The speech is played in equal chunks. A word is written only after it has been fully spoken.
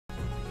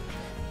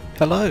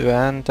Hello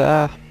and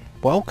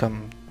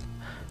welcome.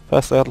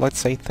 Firstly, I'd like to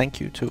say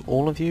thank you to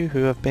all of you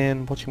who have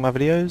been watching my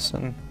videos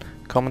and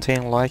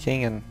commenting,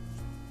 liking and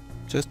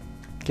just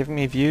giving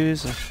me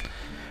views and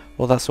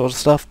all that sort of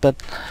stuff.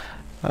 But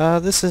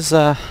this is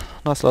a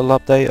nice little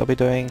update I'll be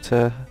doing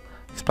to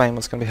explain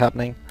what's going to be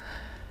happening.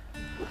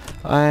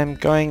 I'm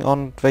going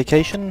on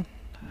vacation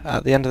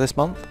at the end of this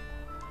month,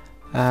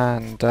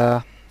 and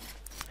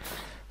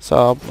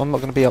so I'm not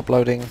going to be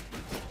uploading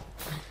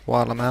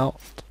while I'm out.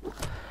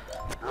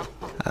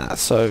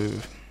 So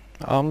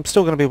I'm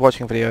still going to be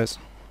watching videos,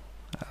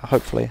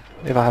 hopefully,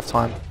 if I have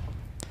time.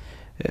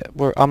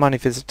 I'm only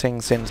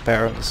visiting Zin's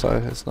parents, so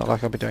it's not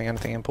like I'll be doing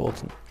anything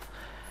important.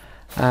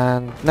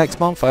 And next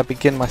month I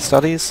begin my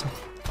studies,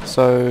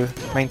 so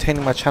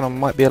maintaining my channel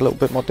might be a little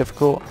bit more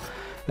difficult.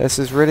 This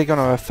is really going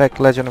to affect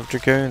Legend of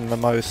Dragoon the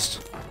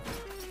most,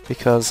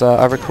 because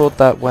I record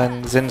that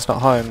when Zin's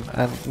not home,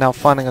 and now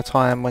finding a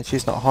time when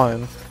she's not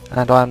home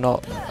and I'm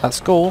not at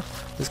school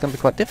is going to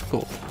be quite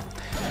difficult.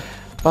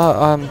 But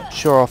I'm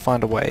sure I'll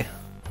find a way.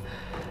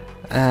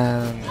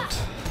 And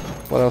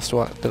what else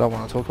did I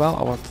want to talk about?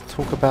 I want to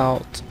talk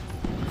about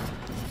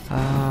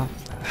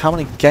how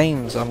many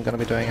games I'm going to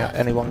be doing at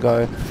any one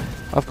go.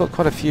 I've got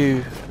quite a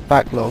few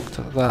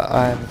backlogged that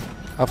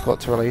I've got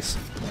to release.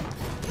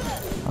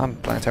 I'm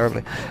playing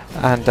terribly,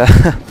 and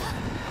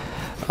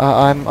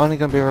I'm only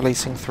going to be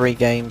releasing 3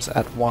 games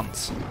at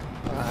once.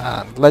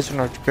 And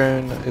Legend of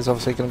Dragoon is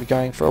obviously going to be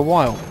going for a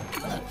while.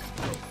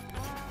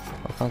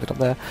 I can't get up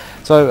there.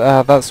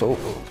 So that's all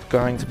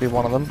going to be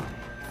one of them,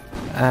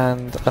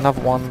 and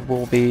another one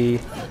will be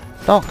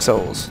Dark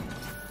Souls,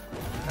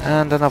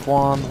 and another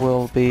one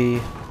will be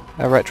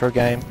a retro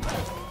game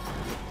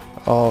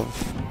of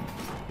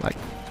like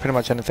pretty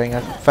much anything.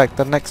 In fact,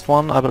 the next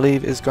one I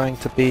believe is going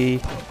to be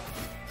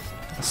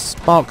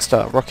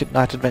Sparkstar Rocket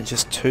Knight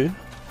Adventures 2.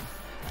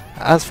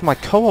 As for my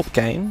co-op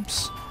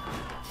games,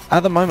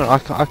 at the moment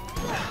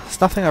it's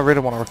nothing I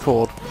really want to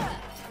record.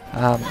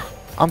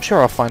 I'm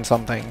sure I'll find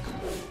something.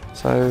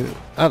 So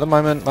at the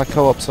moment my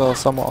co-ops are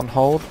somewhat on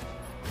hold.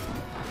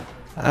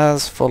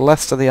 As for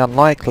Lester the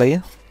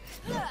Unlikely,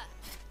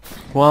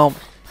 well,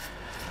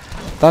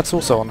 that's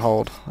also on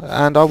hold,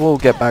 and I will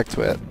get back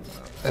to it.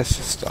 It's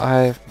just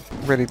I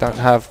really don't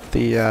have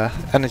the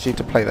energy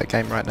to play that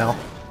game right now.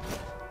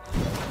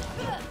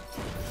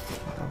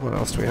 What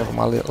else do we have on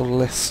my little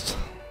list?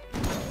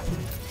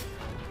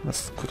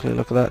 Let's quickly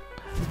look at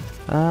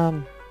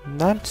that.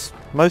 That's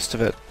most of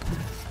it.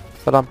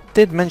 But I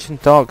did mention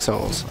Dark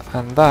Souls,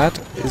 and that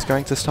is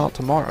going to start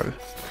tomorrow.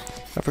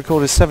 I've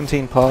recorded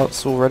 17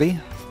 parts already,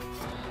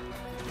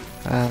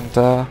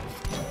 and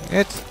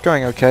it's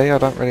going okay. I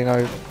don't really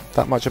know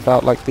that much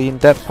about like the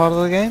in-depth part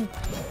of the game,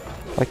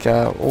 like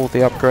all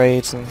the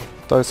upgrades and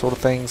those sort of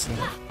things, and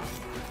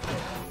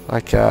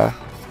like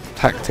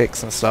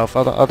tactics and stuff.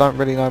 I don't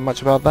really know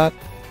much about that,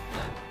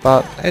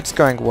 but it's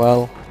going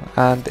well,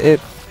 and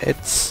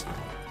it's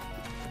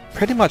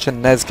pretty much a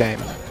NES game.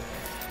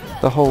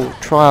 The whole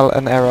trial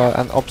and error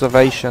and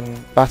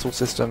observation battle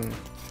system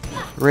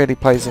really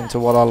plays into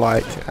what I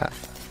like.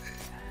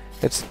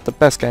 It's the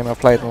best game I've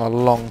played in a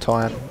long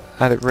time,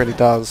 and it really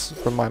does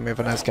remind me of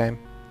a NES game.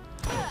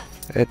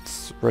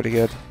 It's really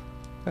good.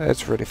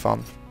 It's really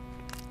fun.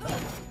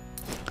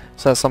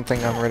 So that's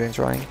something I'm really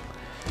enjoying.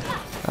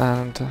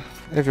 And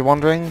if you're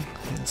wondering,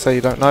 so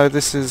you don't know,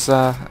 this is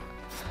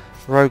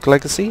Rogue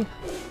Legacy.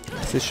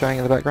 This is showing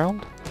in the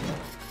background.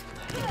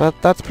 But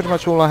that's pretty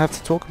much all I have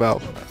to talk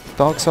about.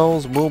 Dark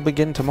Souls will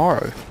begin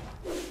tomorrow,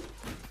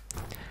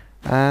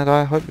 and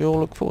I hope you all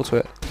look forward to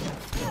it.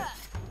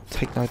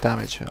 Take no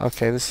damage.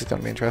 Okay, this is going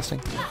to be interesting.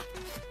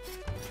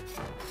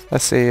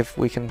 Let's see if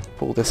we can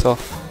pull this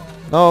off.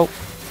 No!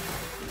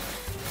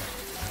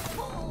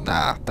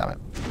 Nah, damn it.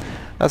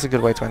 That's a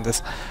good way to end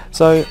this.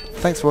 So,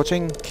 thanks for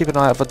watching. Keep an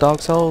eye out for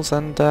Dark Souls,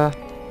 and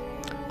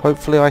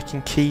hopefully I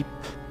can keep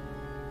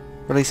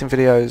releasing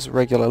videos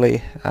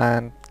regularly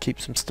and keep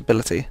some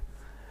stability.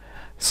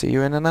 See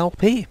you in an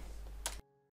LP.